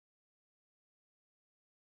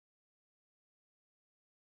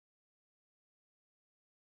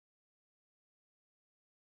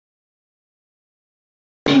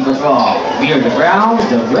Patrol. We are the brown,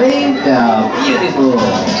 the brave, the beautiful.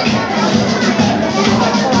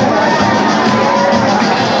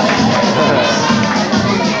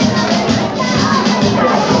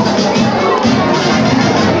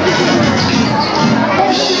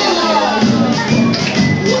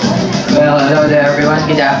 Well, hello there everyone.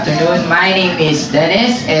 Good afternoon. My name is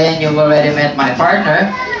Dennis and you've already met my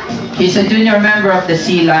partner. He's a junior member of the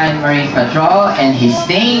Sea Lion Marine Patrol and his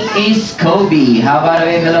name is Kobe. How about a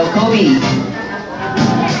wave? Hello, Kobe.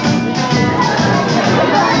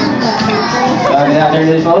 Well, good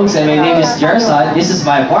afternoon, folks, and my name is Jerson. This is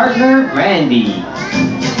my partner, Randy.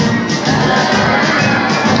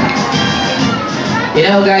 You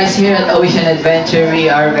know guys, here at Ocean Adventure, we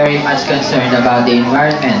are very much concerned about the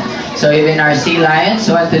environment. So even our sea lions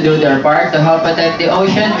want to do their part to help protect the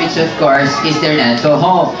ocean, which of course is their natural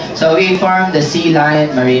home. So we formed the Sea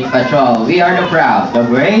Lion Marine Patrol. We are the proud, The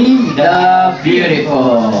brave, the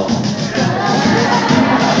beautiful.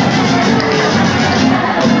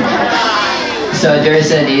 So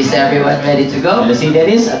Jerson, is everyone ready to go? Let's see,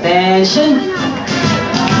 Dennis. Attention.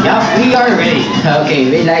 Yup, we are ready. Okay,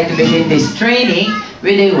 we'd like to begin this training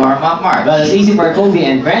with a warm-up march. Well, it's easy for Kobe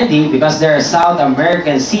and Brandy because they're South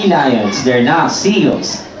American sea lions. They're not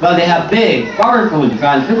seals. Well, they have big, powerful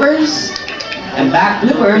front flippers and back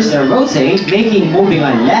flippers that rotate, making moving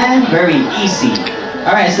on land very easy.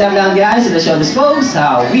 Alright, step down guys and let's show this folks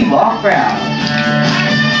how we walk proud.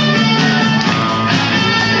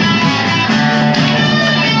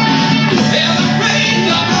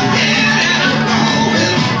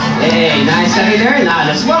 Hey, nice having there. Now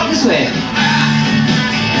let's walk this way.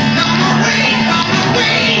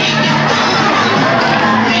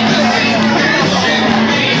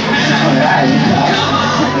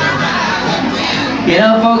 You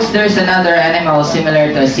know folks, there's another animal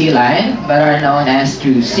similar to a sea lion, but are known as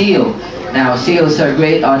true seal. Now, seals are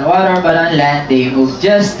great on water, but on land, they move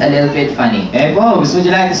just a little bit funny. Hey folks, would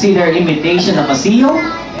you like to see their imitation of a seal?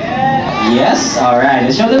 Yes? Alright,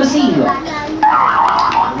 let's show them a seal.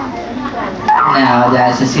 Now,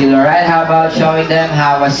 that's a seal, alright? How about showing them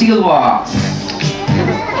how a seal walks?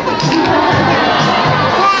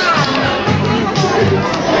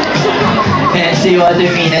 And see what you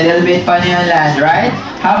mean, a little bit funny on land, right?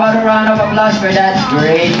 How about a round of applause for that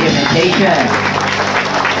great imitation?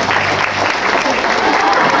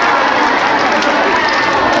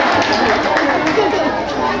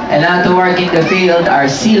 And now to work in the field, our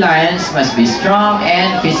sea lions must be strong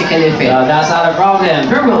and physically fit. That's not a problem.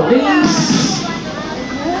 Dribble, please.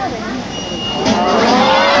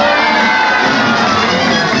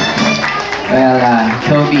 Well,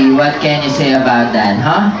 Kobe, what can you say about that,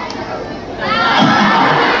 huh?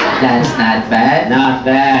 That's not bad. Not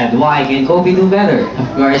bad. Why can Kobe do better?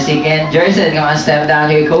 Of course he can. Jerson, come on, step down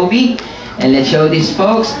here, Kobe. And let's show these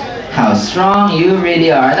folks how strong you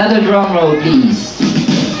really are. Another drum roll, please.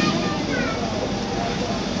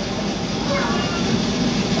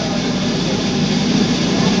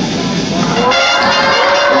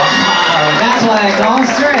 Wow, that's what I call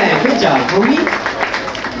strength. Good job, Kobe.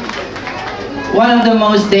 One of the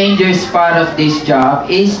most dangerous part of this job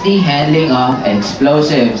is the handling of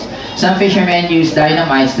explosives. Some fishermen use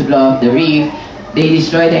dynamites to blow up the reef. They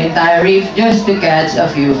destroy the entire reef just to catch a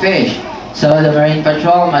few fish. So the Marine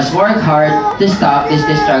Patrol must work hard to stop this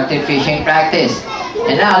destructive fishing practice.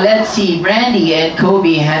 And now let's see Brandy and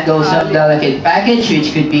Kobe handle some delicate package,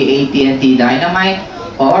 which could be a TNT dynamite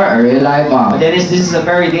or a real live bomb. But Dennis, this is a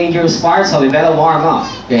very dangerous part, so we better warm up.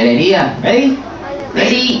 Great idea. Ready?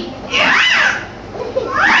 Ready?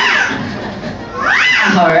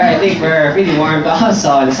 Alright, I think we're pretty warmed up,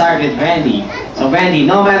 so let's start with Brandy. So Brandy,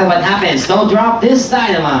 no matter what happens, don't drop this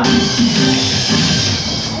dynamite.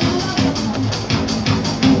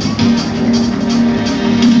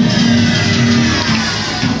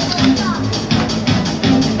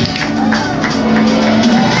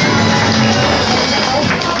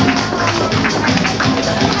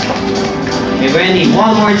 Hey Brandy,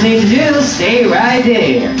 one more thing to do, stay right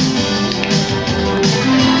there.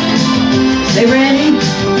 Stay Brandy.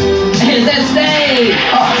 And then stay!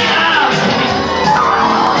 Oh, ow!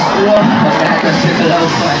 Whoa, that was a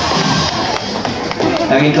close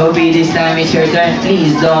one. Okay, Kobe, this time it's your turn.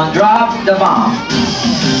 Please don't drop the bomb.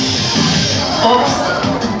 Oops.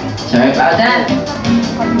 Sorry about that.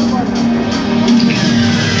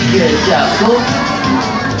 Good job, Kobe.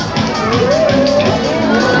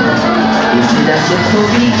 You see that's it,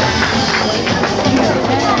 Kobe?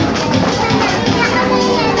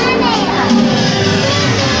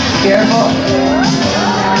 Careful.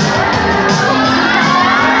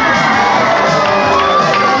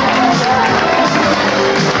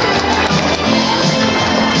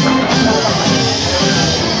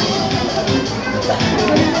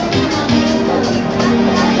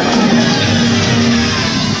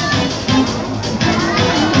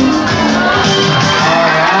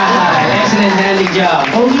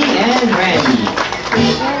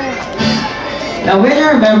 Now, when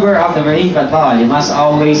you're a member of the Marine Patrol, you must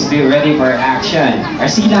always be ready for action. Our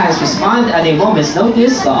sea lions respond at a moment's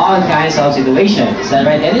notice to all kinds of situations. Is that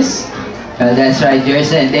right, Dennis? That's right,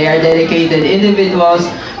 Jerson. They are dedicated individuals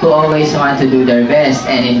who always want to do their best.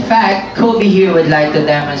 And in fact, Kobe here would like to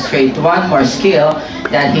demonstrate one more skill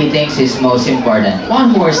that he thinks is most important.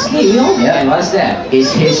 One more skill? Yeah. And what's that?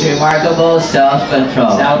 It's his remarkable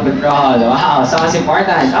self-control. Self-control. Wow, sounds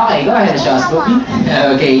important. Okay, go ahead, show us, Kobe.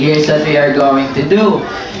 Okay, here's what we are going to do.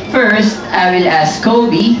 First, I will ask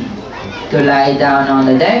Kobe to lie down on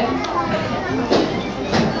the deck.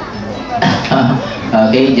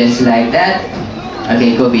 Okay, just like that.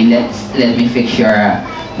 Okay, Kobe, let me fix your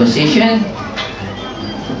position.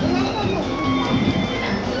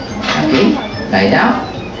 Okay, lie down.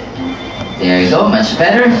 There you go, much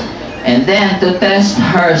better. And then to test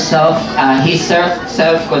his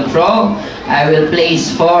self-control, I will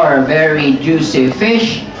place 4 very juicy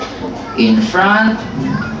fish in front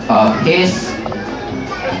of his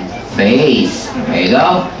face. There you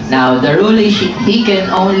go. Now the rule is he can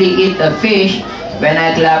only eat a fish when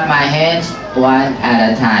I clap my hands one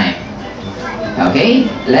at a time. Okay,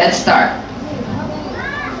 let's start.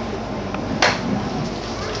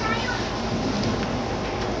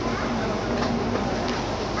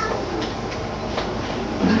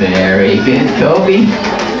 Very good, Kobe.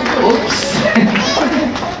 Oops.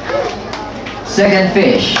 Second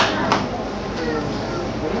fish.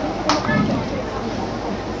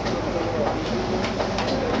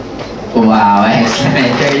 Wow,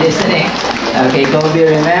 excellent. You're listening. Okay, Kobe,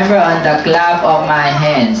 remember on the clap of my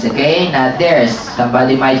hands, okay? Not theirs.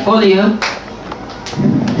 Somebody might fool you.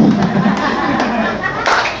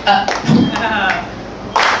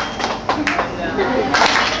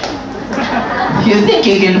 You think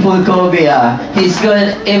you can fool Kobe, He's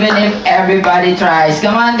good even if everybody tries.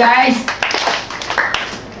 Come on, guys.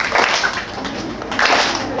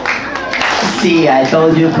 See, I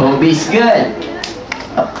told you Kobe's good.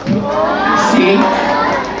 See?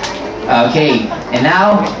 Okay, and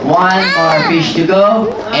now 1 more fish to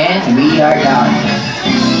go, and we are done.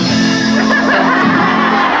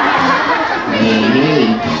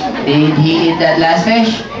 Hey, did he eat that last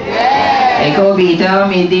fish? Yeah. Hey Kobe, tell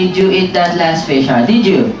me, did you eat that last fish? Did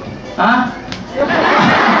you? Huh?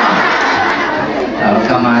 Oh,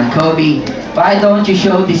 come on, Kobe. Why don't you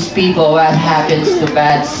show these people what happens to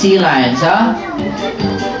bad sea lions, huh?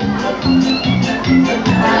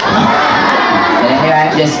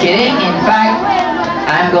 I'm just kidding. In fact,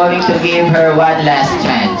 I'm going to give her one last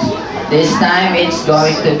chance. This time it's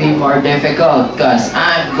going to be more difficult because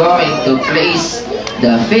I'm going to place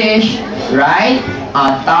the fish right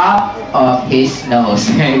on top of his nose.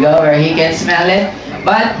 There you go, where he can smell it,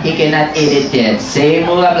 but he cannot eat it yet. Same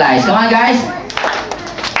rule applies. Come on, guys.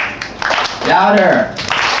 Louder.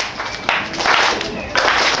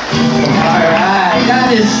 Alright,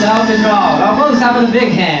 that is self-control. Now, folks, have a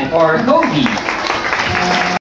big hand for Kobe.